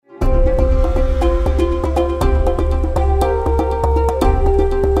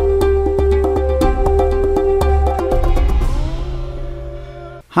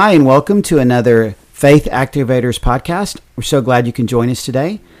Hi, and welcome to another Faith Activators podcast. We're so glad you can join us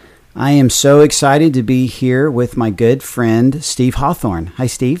today. I am so excited to be here with my good friend, Steve Hawthorne. Hi,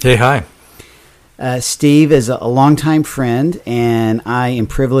 Steve. Hey, hi. Steve is a longtime friend, and I am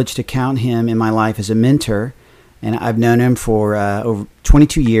privileged to count him in my life as a mentor. And I've known him for over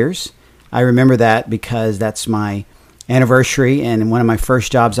 22 years. I remember that because that's my anniversary, and one of my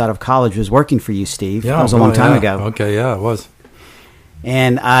first jobs out of college was working for you, Steve. Yeah, that was a long time ago. Okay, yeah, it was.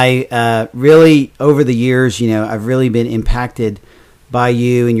 And I really, over the years, I've really been impacted by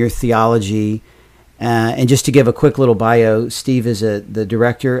you and your theology. And just to give a quick little bio, Steve is the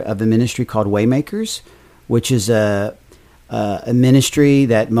director of a ministry called Waymakers, which is a ministry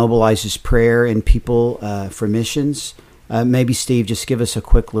that mobilizes prayer and people for missions. Maybe, Steve, just give us a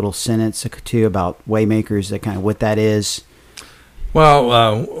quick little sentence or two about Waymakers, that kind of what that is.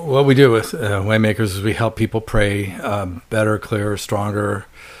 Well, what we do with Waymakers is we help people pray better, clearer, stronger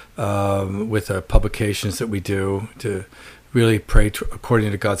with the publications that we do to really pray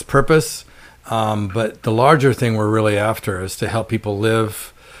according to God's purpose. But the larger thing we're really after is to help people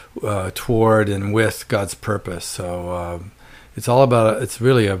live toward and with God's purpose. So it's all about, it's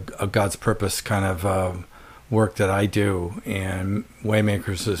really a God's purpose kind of work that I do. And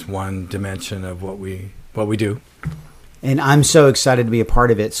Waymakers is one dimension of what we do. And I'm so excited to be a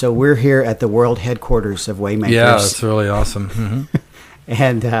part of it. So we're here at the world headquarters of Waymakers. Yeah, it's really awesome.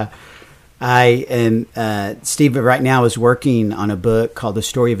 Mm-hmm. And Steve right now is working on a book called The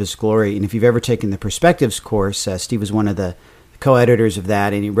Story of His Glory. And if you've ever taken the Perspectives course, Steve was one of the co-editors of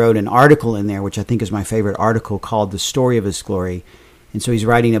that. And he wrote an article in there, which I think is my favorite article, called The Story of His Glory. And so he's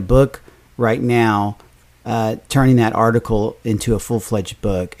writing a book right now, turning that article into a full-fledged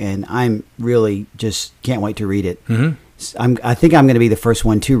book. And I'm really just can't wait to read it. Mm-hmm. I think I'm going to be the first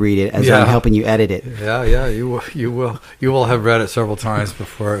one to read it as I'm helping you edit it. Yeah, you will have read it several times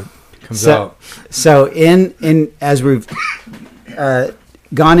before it comes out. So in as we've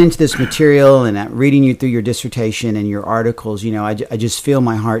gone into this material and reading you through your dissertation and your articles, I just feel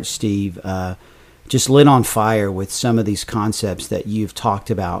my heart, Steve, just lit on fire with some of these concepts that you've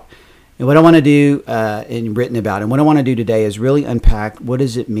talked about. And what I want to do and written about, and what I want to do today is really unpack, what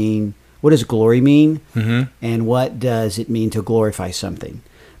does it mean? What does glory mean? Mm-hmm. And what does it mean to glorify something?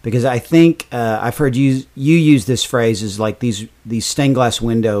 Because I think I've heard you use this phrase as like these stained glass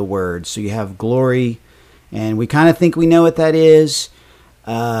window words. So you have glory, and we kind of think we know what that is,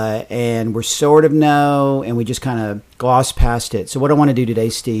 and we're sort of know, and we just kind of gloss past it. So what I want to do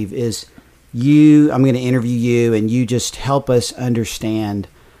today, Steve, is I'm going to interview you, and you just help us understand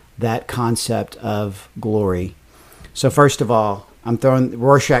that concept of glory. So first of all, I'm throwing the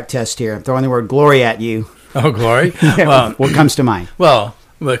Rorschach test here. I'm throwing the word glory at you. Oh, glory? Well, what comes to mind? Well,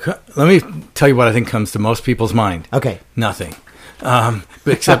 let me tell you what I think comes to most people's mind. Okay. Nothing.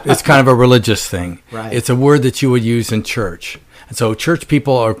 Except it's kind of a religious thing. Right. It's a word that you would use in church. And so church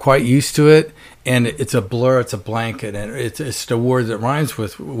people are quite used to it, and it's a blur, it's a blanket, and it's a word that rhymes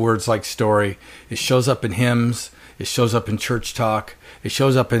with words like story. It shows up in hymns. It shows up in church talk. It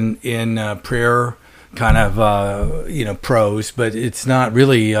shows up in prayer kind of, prose, but it's not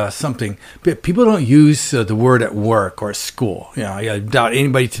really something. People don't use the word at work or at school. I doubt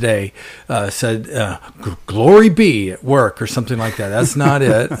anybody today said "glory be" at work or something like that. That's not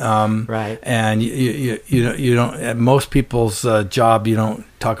it. Right. And you don't. At most people's job, you don't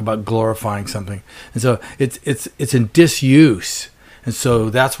talk about glorifying something, and so it's in disuse. And so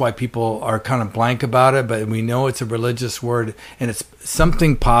that's why people are kind of blank about it. But we know it's a religious word, and it's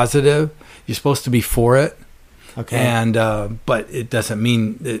something positive. You're supposed to be for it, okay. And but it doesn't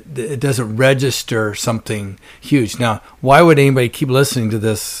mean it doesn't register something huge. Now, why would anybody keep listening to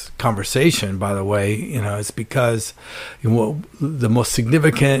this conversation? By the way, it's because the most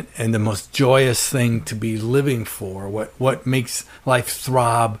significant and the most joyous thing to be living for, what makes life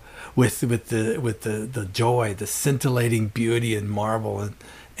throb with the joy, the scintillating beauty and marvel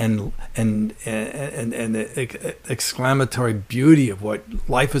and the exclamatory beauty of what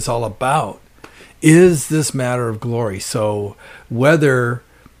life is all about is this matter of glory. So whether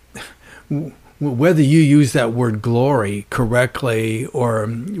you use that word glory correctly or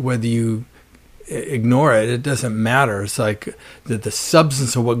whether you ignore it, it doesn't matter. It's like the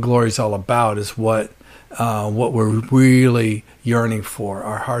substance of what glory is all about is what we're really yearning for.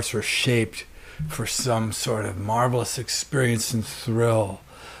 Our hearts are shaped for some sort of marvelous experience and thrill,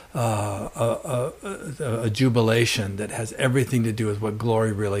 a jubilation that has everything to do with what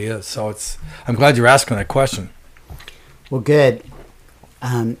glory really is. So I'm glad you're asking that question. Well, good.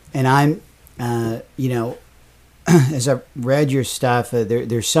 And I'm, as I've read your stuff,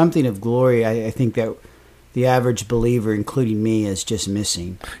 there's something of glory. I think that the average believer, including me, is just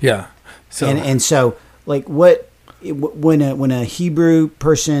missing. Yeah. So And so, like, when a Hebrew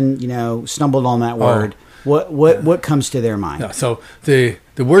person, stumbled on that word, what comes to their mind? yeah, so the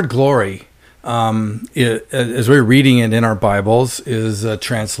word glory, as we're reading it in our Bibles, is a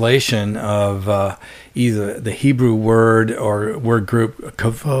translation of either the Hebrew word or word group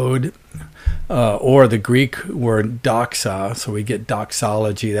kavod, or the Greek word doxa. So we get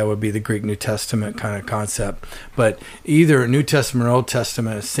doxology. That would be the Greek New Testament kind of concept. But either New Testament or Old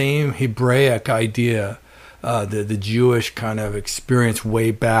Testament, same Hebraic idea. The Jewish kind of experience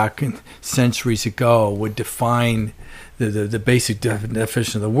way back centuries ago would define the basic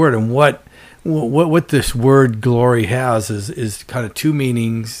definition of the word. And what this word glory has is kind of two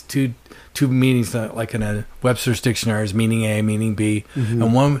meanings, two meanings, like in a Webster's dictionary is meaning A, meaning B. Mm-hmm.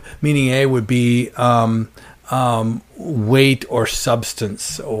 And one meaning A would be weight or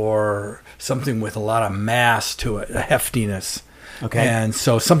substance, or something with a lot of mass to it, a heftiness. Okay. And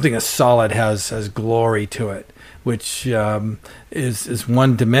so something as solid has glory to it, which is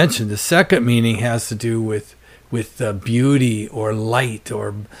one dimension. The second meaning has to do with beauty or light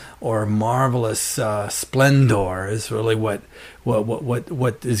or marvelous splendor is really what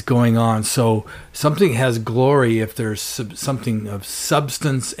is going on. So something has glory if there's something of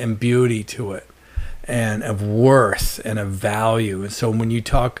substance and beauty to it, and of worth and of value. And so when you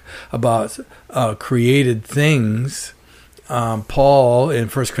talk about created things, Paul in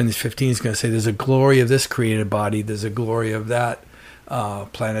 1 Corinthians 15 is going to say there's a glory of this created body, there's a glory of that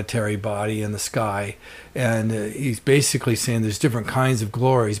planetary body in the sky. And he's basically saying there's different kinds of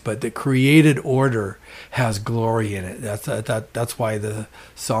glories, but the created order has glory in it. That's why the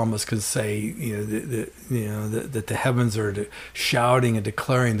psalmist could say, that the heavens are shouting and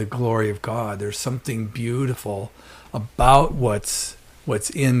declaring the glory of God. There's something beautiful about what's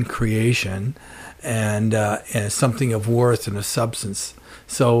in creation, and something of worth and of substance.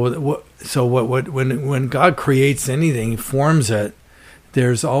 So when God creates anything, He forms it,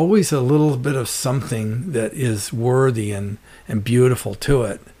 there's always a little bit of something that is worthy and beautiful to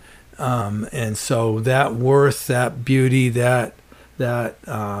it. And so that worth, that beauty, that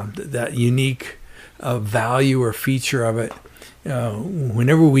unique value or feature of it,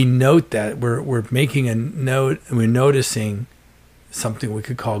 whenever we note that, we're making a note, and we're noticing something we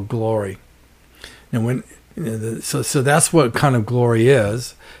could call glory. And so that's what kind of glory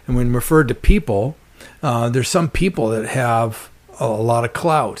is. And when referred to people, there's some people that have a lot of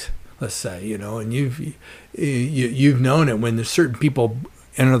clout, let's say, and you've known it when there's certain people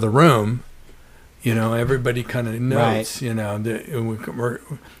enter the room, everybody kind of knows, right.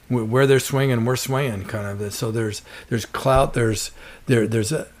 Where they're swinging, we're swinging, kind of. So there's clout, there's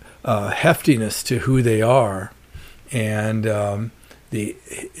a heftiness to who they are, and in the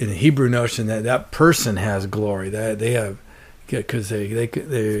Hebrew notion that person has glory, that they have, because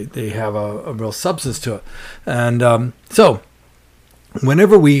they have a real substance to it, and so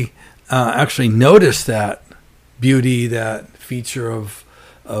whenever we actually notice that beauty, that feature of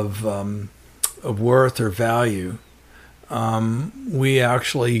worth or value, we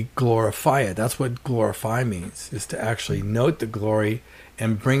actually glorify it. That's what glorify means, is to actually note the glory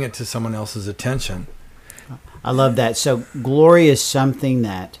and bring it to someone else's attention. I love that. So glory is something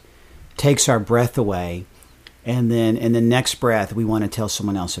that takes our breath away, and then in the next breath, we want to tell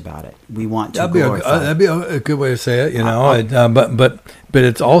someone else about it. We want to glorify. That'd be a good way to say it, but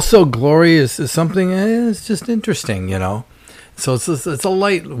it's also, glory is something is just interesting, So it's a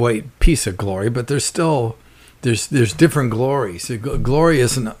lightweight piece of glory, but there's still there's different glories. Glory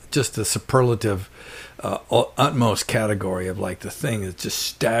isn't just a superlative, utmost category of like the thing that just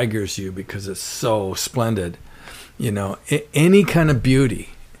staggers you because it's so splendid. Any kind of beauty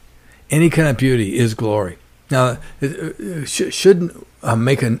is glory. Now, should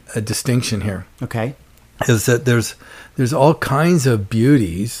make a distinction here. Okay, is that there's all kinds of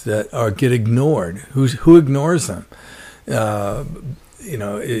beauties that get ignored. Who ignores them?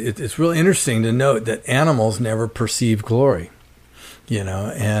 It's really interesting to note that animals never perceive glory.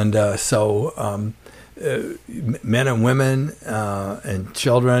 And so men and women and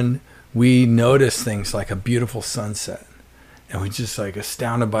children, we notice things like a beautiful sunset. And we just like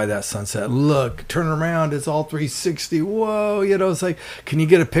astounded by that sunset. Look, turn around, it's all 360. Whoa, it's like, can you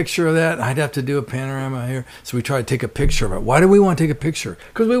get a picture of that? I'd have to do a panorama here. So we try to take a picture of it. Why do we want to take a picture?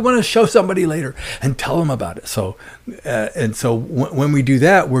 Because we want to show somebody later and tell them about it. So, when we do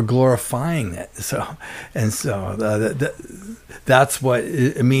that, we're glorifying it. That's what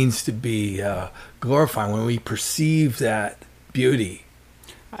it means to be glorifying, when we perceive that beauty.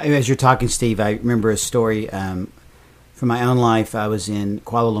 As you're talking, Steve, I remember a story from my own life, I was in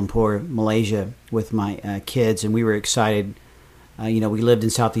Kuala Lumpur, Malaysia, with my kids, and we were excited. We lived in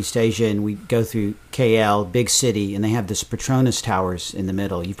Southeast Asia, and we go through KL, big city, and they have this Petronas Towers in the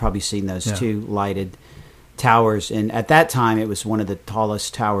middle. You've probably seen those two lighted towers, and at that time, it was one of the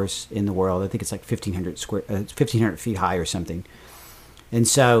tallest towers in the world. I think it's like 1,500 feet high or something. And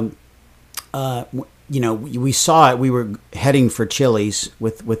so, we saw it. We were heading for Chili's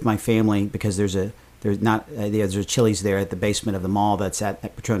with my family because there's a Chili's there at the basement of the mall that's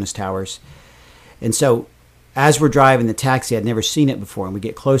at Petronas Towers. And so as we're driving the taxi, I'd never seen it before, and we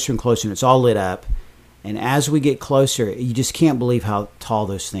get closer and closer, and it's all lit up. And as we get closer, you just can't believe how tall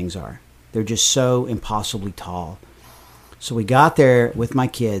those things are. They're just so impossibly tall. So we got there with my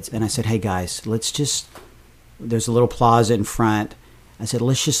kids, and I said, hey guys, there's a little plaza in front. I said,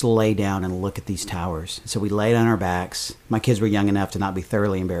 let's just lay down and look at these towers. So we laid on our backs. My kids were young enough to not be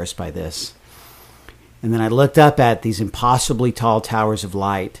thoroughly embarrassed by this. And then I looked up at these impossibly tall towers of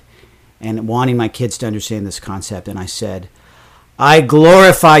light and wanting my kids to understand this concept. And I said, I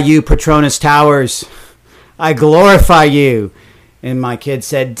glorify you, Petronas Towers. I glorify you. And my kid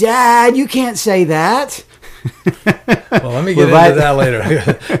said, Dad, you can't say that. Well, let me get into that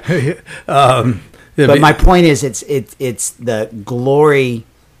later. But my point is, it's the glory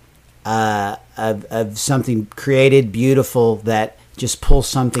of something created, beautiful, that just pulls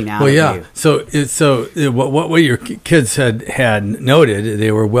something out of you. So what your kids had noted,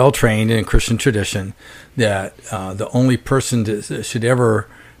 they were well trained in Christian tradition, that the only person that should ever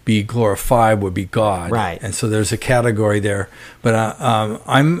be glorified would be God. Right. And so there's a category there. But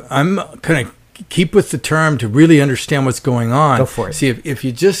I'm going to keep with the term to really understand what's going on. Go for it. See, if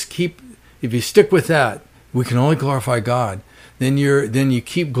you stick with that, we can only glorify God. Then you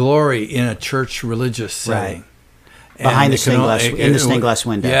keep glory in a church religious setting. Right. Behind the stained glass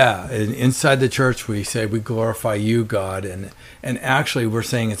window. Yeah, inside the church we say we glorify you, God, and actually we're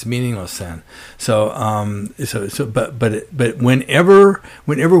saying it's meaningless then. But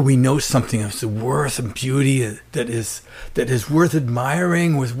whenever we know something of the worth and beauty that is worth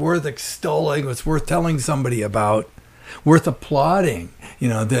admiring, was worth extolling, was worth telling somebody about, worth applauding,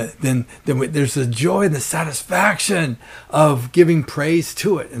 then there's the joy and the satisfaction of giving praise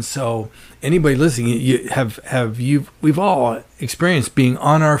to it. And so anybody listening, we've all experienced being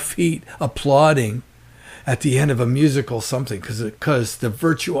on our feet applauding at the end of a musical something, because the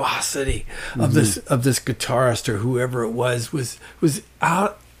virtuosity of this guitarist or whoever it was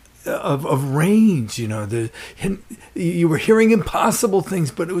out of range. You were hearing impossible things,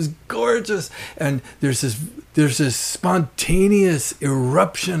 but it was gorgeous, and there's this spontaneous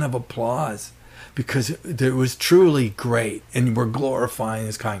eruption of applause because it was truly great, and we're glorifying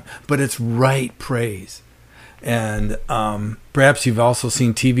this kind, but it's right praise. And perhaps you've also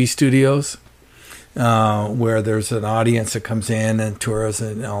seen TV studios where there's an audience that comes in and tours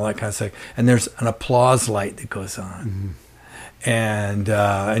and all that kind of stuff, and there's an applause light that goes on. Mm-hmm. And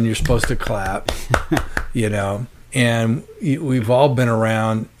you're supposed to clap, and we've all been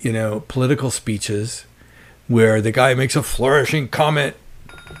around, political speeches where the guy makes a flourishing comment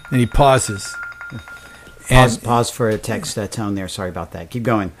and he pauses. Pause for a text tone there. Sorry about that. Keep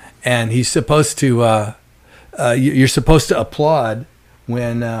going. And he's supposed to, you're supposed to applaud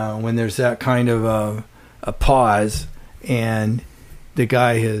when there's that kind of a pause, and the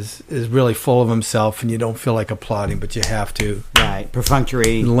guy is really full of himself, and you don't feel like applauding, but you have to. Right,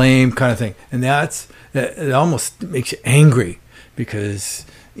 perfunctory, lame kind of thing, and it almost makes you angry because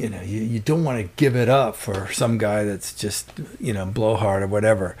you don't want to give it up for some guy that's just blowhard or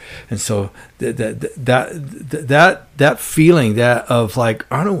whatever. And so that feeling that of like,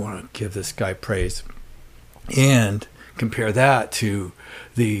 I don't want to give this guy praise, and compare that to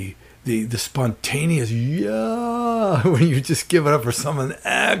the spontaneous when you just give it up for someone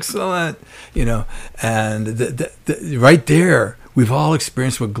excellent, and right there we've all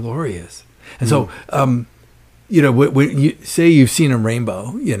experienced what glory is. And so when you say you've seen a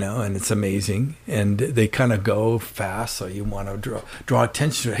rainbow, and it's amazing, and they kind of go fast, so you want to draw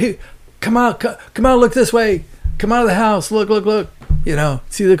attention to it. Hey, come out, look this way, come out of the house, look, see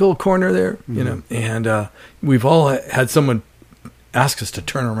the little corner there, and we've all had someone ask us to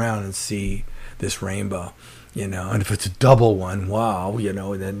turn around and see this rainbow, and if it's a double one, wow,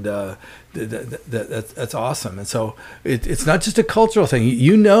 then that's awesome. And so it's not just a cultural thing.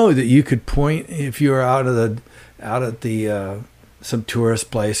 That you could point, if you're out at the some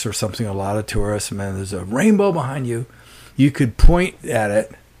tourist place or something, a lot of tourists, man, there's a rainbow behind you. You could point at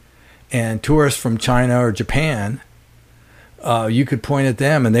it, and tourists from China or Japan, you could point at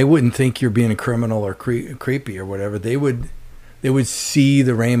them, and they wouldn't think you're being a criminal or creepy or whatever. They would see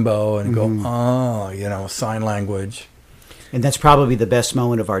the rainbow and go, sign language. And that's probably the best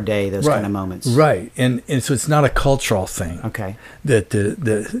moment of our day, those Right. kind of moments. Right. And so it's not a cultural thing. Okay.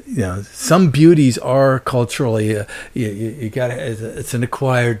 That some beauties are culturally you got it's an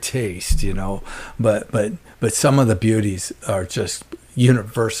acquired taste, but some of the beauties are just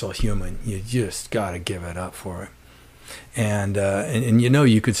universal human. You just got to give it up for it. And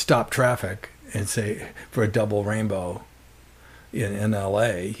you could stop traffic and say for a double rainbow in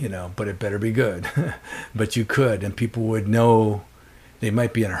LA, but it better be good. But you could, and people would know. They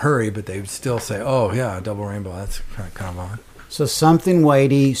might be in a hurry, but they would still say, "Oh yeah, double rainbow. That's kind of on." So something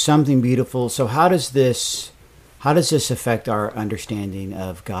weighty, something beautiful. So how does this affect our understanding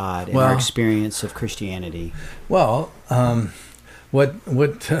of God and our experience of Christianity? Well,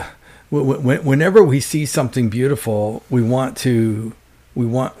 whenever we see something beautiful,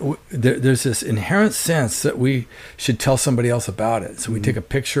 there's this inherent sense that we should tell somebody else about it. So we take a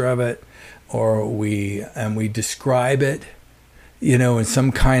picture of it, or we describe it, in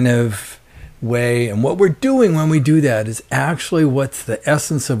some kind of way. And what we're doing when we do that is actually what's the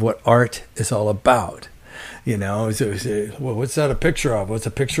essence of what art is all about. Well, what's that a picture of? What's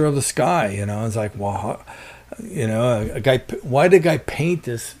a picture of the sky? It's like, well, why did a guy paint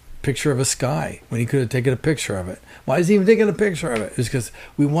this picture of a sky when he could have taken a picture of it? Why is he even taking a picture of it? It's because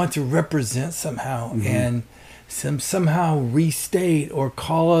we want to represent somehow and somehow restate or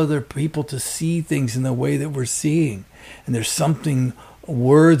call other people to see things in the way that we're seeing. And there's something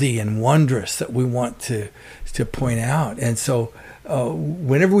worthy and wondrous that we want to point out. And so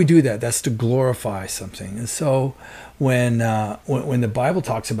whenever we do that, that's to glorify something. And so when the Bible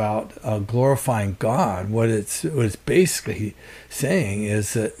talks about glorifying God, what it's basically saying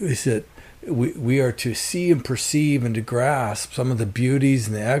is that we are to see and perceive and to grasp some of the beauties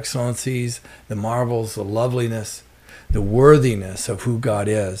and the excellencies, the marvels, the loveliness, the worthiness of who God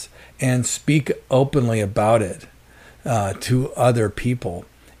is, and speak openly about it to other people.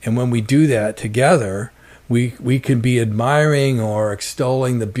 And when we do that together, we can be admiring or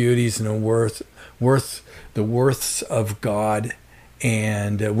extolling the beauties and the worths of God.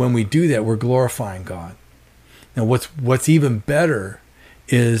 And when we do that, we're glorifying God. Now, what's even better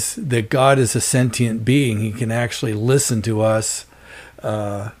is that God is a sentient being. He can actually listen to us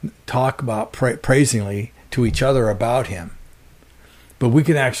talk about praisingly to each other about him. But we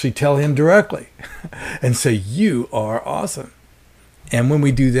can actually tell him directly and say, "You are awesome." And when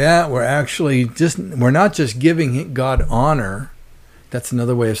we do that, we're not just giving God honor. That's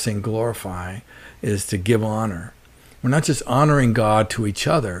another way of saying glorify, is to give honor. We're not just honoring God to each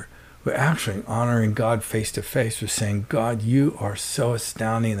other. We're actually honoring God face to face. We're saying, "God, you are so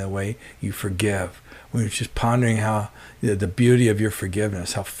astounding in the way you forgive." We're just pondering how the beauty of your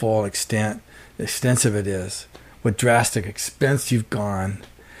forgiveness, how full, extensive it is, what drastic expense you've gone.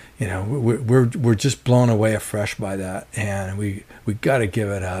 We're just blown away afresh by that, and we got to give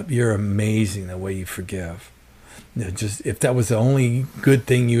it up. You're amazing the way you forgive. Just if that was the only good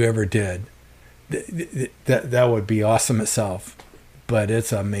thing you ever did, that would be awesome itself. But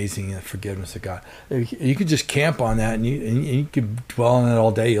it's amazing, the forgiveness of God. You could just camp on that, and you could dwell on it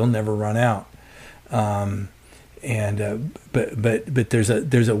all day. You'll never run out. But there's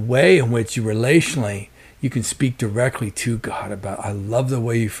a way in which you relationally you can speak directly to God about, "I love the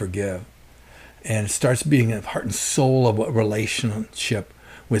way you forgive," and it starts being the heart and soul of what relationship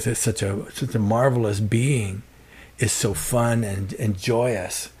with such a marvelous being is so fun and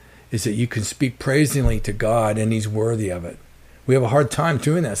joyous. Is that you can speak praisingly to God, and He's worthy of it. We have a hard time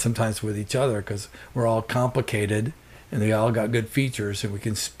doing that sometimes with each other because we're all complicated and they all got good features, and we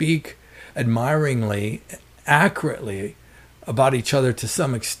can speak admiringly, accurately about each other to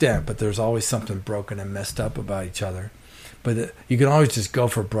some extent, but there's always something broken and messed up about each other. But you can always just go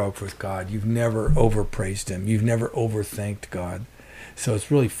for broke with God. You've never overpraised Him. You've never overthanked God. So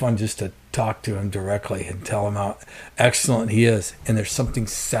it's really fun just to talk to Him directly and tell Him how excellent He is. And there's something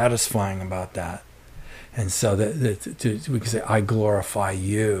satisfying about that. And so we can say, "I glorify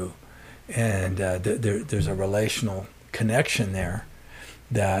you." And there's a relational connection there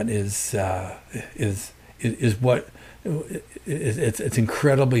that is what it's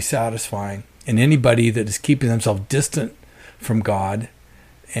incredibly satisfying. And anybody that is keeping themselves distant from God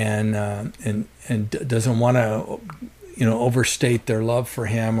and doesn't want to overstate their love for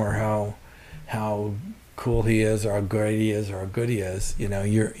Him or how cool He is or how great He is or how good He is,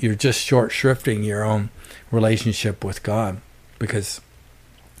 you're just short shrifting your own relationship with God, because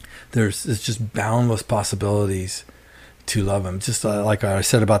there's just boundless possibilities to love Him. Just like I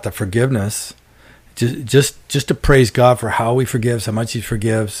said about the forgiveness, just to praise God for how He forgives, how much He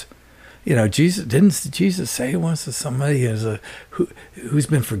forgives. Didn't Jesus say once that somebody who's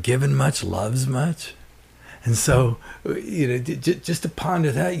been forgiven much loves much? And so, just to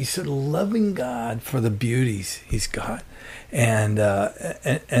ponder that, you sort of loving God for the beauties He's got, and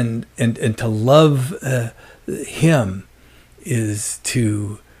to love Him is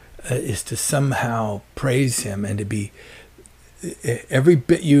to somehow praise Him, and to be every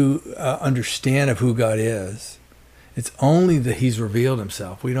bit you understand of who God is. It's only that He's revealed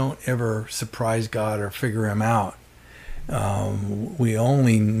Himself. We don't ever surprise God or figure Him out. We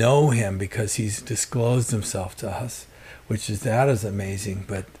only know Him because He's disclosed Himself to us, that is amazing.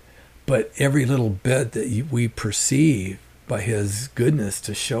 But every little bit that we perceive by His goodness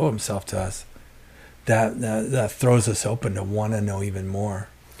to show Himself to us, that throws us open to want to know even more.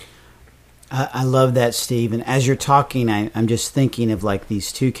 I love that, Steve. And as you're talking, I'm just thinking of like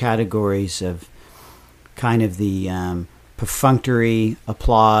these two categories of kind of the perfunctory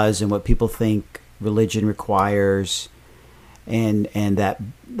applause and what people think religion requires, and that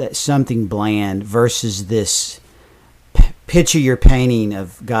something bland versus this picture you're painting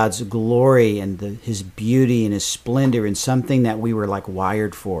of God's glory and His beauty and His splendor, and something that we were like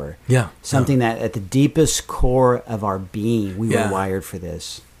wired for. Yeah. Something that at the deepest core of our being, we were wired for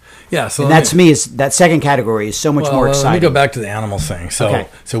this. Yeah, so and to me, that second category is so much more exciting. Let me go back to the animals thing. Okay.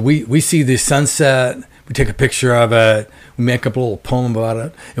 So we see the sunset, we take a picture of it, we make up a little poem about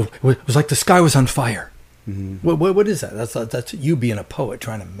it. It was like the sky was on fire. Mm-hmm. What is that? That's you being a poet,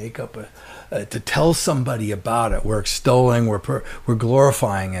 trying to make up to tell somebody about it. We're extolling, we're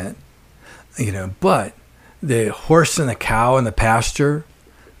glorifying it, But the horse and the cow in the pasture,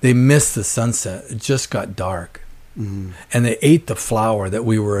 they missed the sunset. It just got dark. Mm-hmm. And they ate the flower that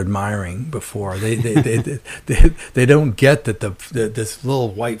we were admiring before. They don't get that this little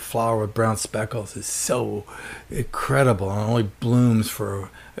white flower with brown speckles is so incredible and only blooms for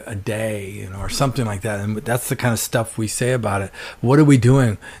a day, or something like that. And that's the kind of stuff we say about it. What are we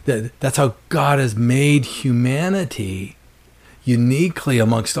doing? That's how God has made humanity uniquely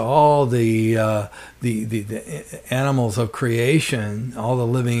amongst all the animals of creation, all the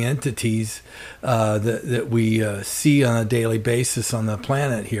living entities that we see on a daily basis on the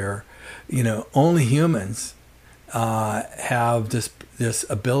planet here. Only humans have this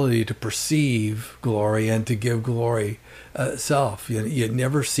ability to perceive glory and to give glory itself. You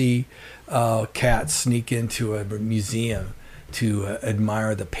never see cats sneak into a museum to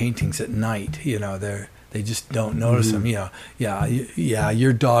admire the paintings at night. They just don't notice them.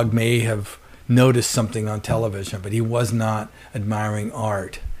 Your dog may have noticed something on television, but he was not admiring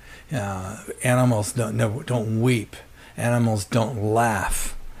art. Animals don't weep. Animals don't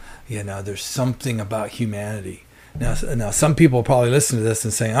laugh. There's something about humanity. Now, some people probably listen to this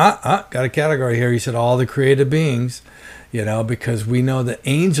and say, got a category here. You said all the created beings, because we know that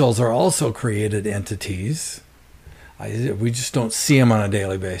angels are also created entities. We just don't see them on a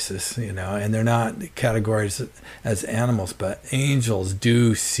daily basis, and they're not categorized as animals, but angels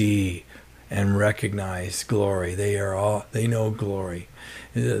do see and recognize glory. They know glory.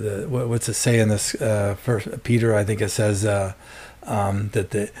 What's it say in this First Peter? I think it says that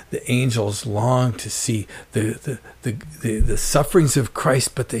the angels long to see the sufferings of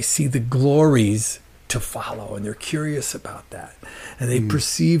Christ, but they see the glories to follow, and they're curious about that, and they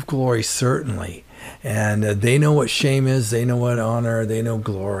perceive glory certainly. And they know what shame is. They know what honor. They know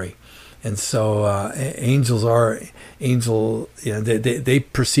glory. And so angels they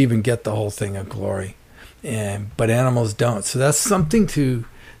perceive and get the whole thing of glory, but animals don't. So that's something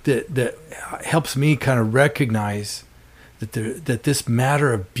that helps me kind of recognize that this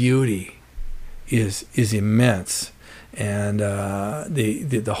matter of beauty is immense, and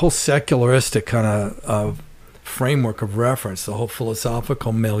the whole secularistic kind of framework of reference, the whole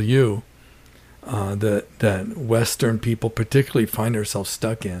philosophical milieu that Western people particularly find ourselves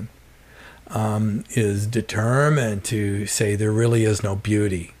stuck in, is determined to say there really is no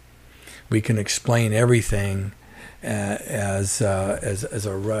beauty. We can explain everything as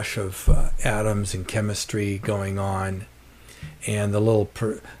a rush of atoms and chemistry going on, and the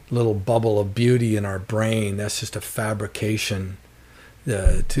little bubble of beauty in our brain. That's just a fabrication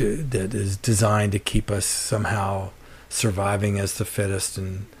that is designed to keep us somehow surviving as the fittest,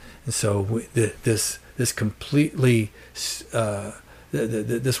 and so this completely this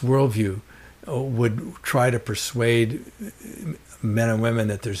worldview would try to persuade men and women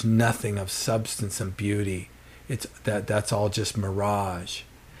that there's nothing of substance and beauty. That's all just mirage.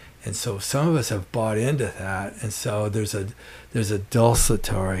 And so some of us have bought into that, and so there's a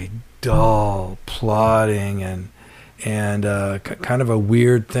dulcetory, dull, plodding, and kind of a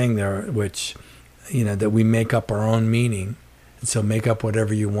weird thing there, which that we make up our own meaning, and so make up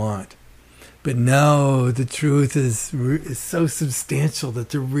whatever you want. But no, the truth is so substantial that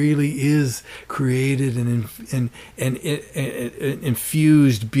there really is created and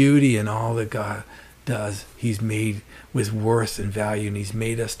infused beauty in all that God does. He's made with worth and value, and He's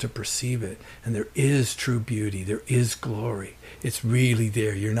made us to perceive it. And there is true beauty. There is glory. It's really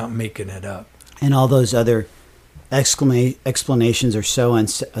there. You're not making it up. And all those other explanations are so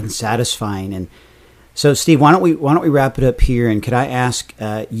unsatisfying. And so, Steve, why don't we wrap it up here? And could I ask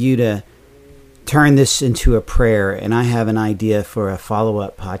you to turn this into a prayer? And I have an idea for a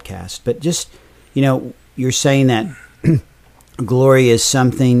follow-up podcast. But just, you're saying that glory is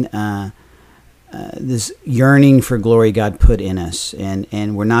something, this yearning for glory God put in us,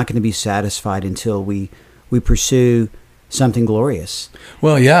 and we're not going to be satisfied until we pursue something glorious.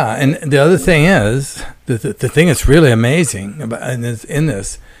 Well, yeah, and the other thing is, the thing that's really amazing about in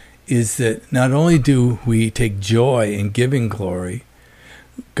this is that not only do we take joy in giving glory,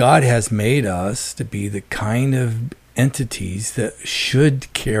 God has made us to be the kind of entities that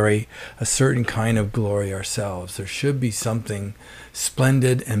should carry a certain kind of glory ourselves. There should be something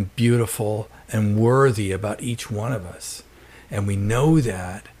splendid and beautiful and worthy about each one of us. And we know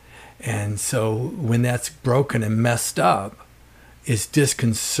that. And so when that's broken and messed up, it's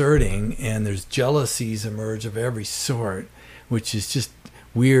disconcerting, and there's jealousies emerge of every sort, which is just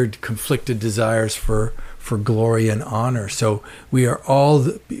weird, conflicted desires for glory and honor. So we are all,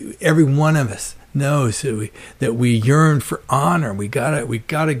 every one of us knows that we yearn for honor. We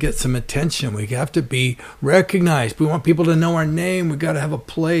gotta get some attention. We have to be recognized. We want people to know our name. We gotta have a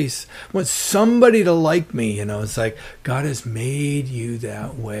place. I want somebody to like me. It's like God has made you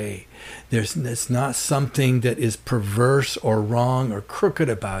that way. It's not something that is perverse or wrong or crooked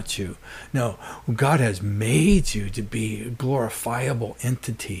about you. No, God has made you to be a glorifiable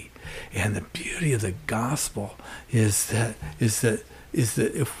entity. And the beauty of the gospel is that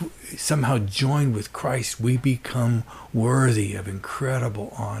if we somehow joined with Christ, we become worthy of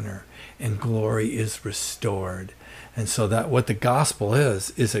incredible honor, and glory is restored. And so that what the gospel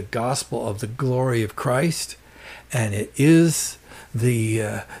is a gospel of the glory of Christ, and it is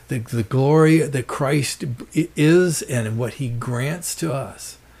the glory that Christ is, and what He grants to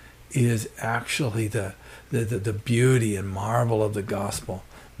us is actually the beauty and marvel of the gospel.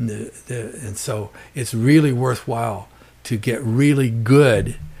 And so it's really worthwhile to get really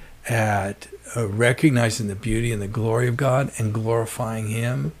good at recognizing the beauty and the glory of God and glorifying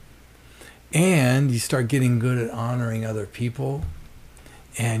Him. And you start getting good at honoring other people,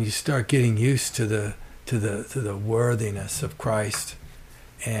 and you start getting used to the worthiness of Christ,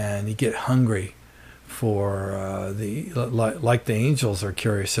 and you get hungry for like the angels are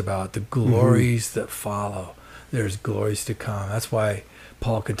curious about the glories that follow. There's glories to come. That's why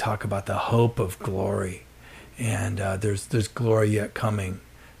Paul can talk about the hope of glory. And there's glory yet coming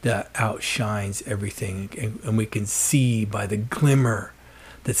that outshines everything. And we can see by the glimmer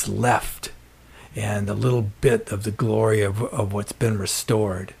that's left and the little bit of the glory of what's been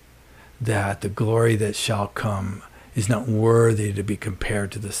restored, that the glory that shall come is not worthy to be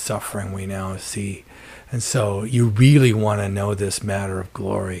compared to the suffering we now see. And so you really want to know this matter of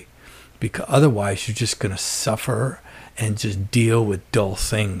glory, because otherwise you're just going to suffer and just deal with dull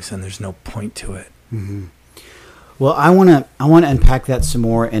things, and there's no point to it. Mm-hmm. Well, I want to unpack that some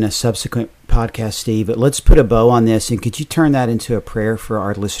more in a subsequent podcast, Steve, but let's put a bow on this, and could you turn that into a prayer for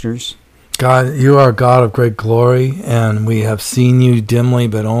our listeners? God, you are a God of great glory, and we have seen you dimly,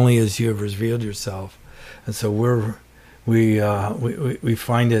 but only as you have revealed yourself. And so we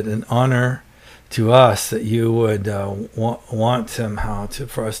find it an honor to us that you would want somehow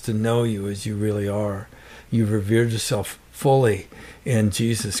for us to know you as you really are. You've revealed yourself fully in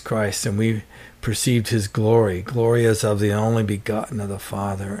Jesus Christ, and we perceived His glory as of the only begotten of the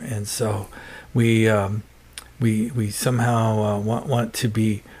Father. And so we somehow want to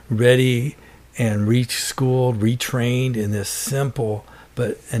be ready and reschooled, retrained in this simple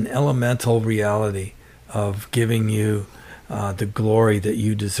but an elemental reality of giving you the glory that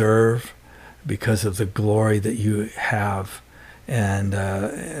you deserve because of the glory that you have.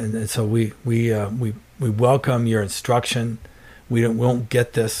 And so we welcome your instruction. We won't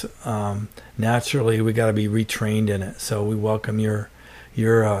get this naturally. We got to be retrained in it. So we welcome your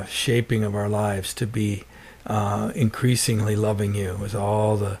shaping of our lives to be increasingly loving you with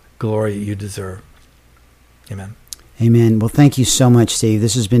all the glory you deserve. Amen. Amen. Well, thank you so much, Steve.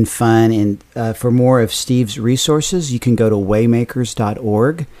 This has been fun. And for more of Steve's resources, you can go to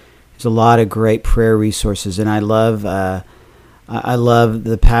waymakers.org. There's a lot of great prayer resources, and I love the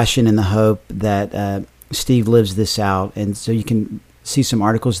passion and the hope that Steve lives this out. And so you can see some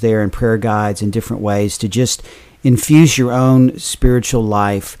articles there and prayer guides and different ways to just infuse your own spiritual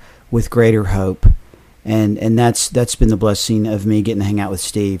life with greater hope. And that's been the blessing of me getting to hang out with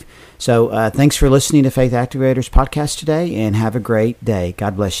Steve. So thanks for listening to Faith Activators podcast today, and have a great day.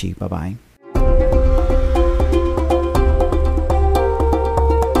 God bless you. Bye-bye.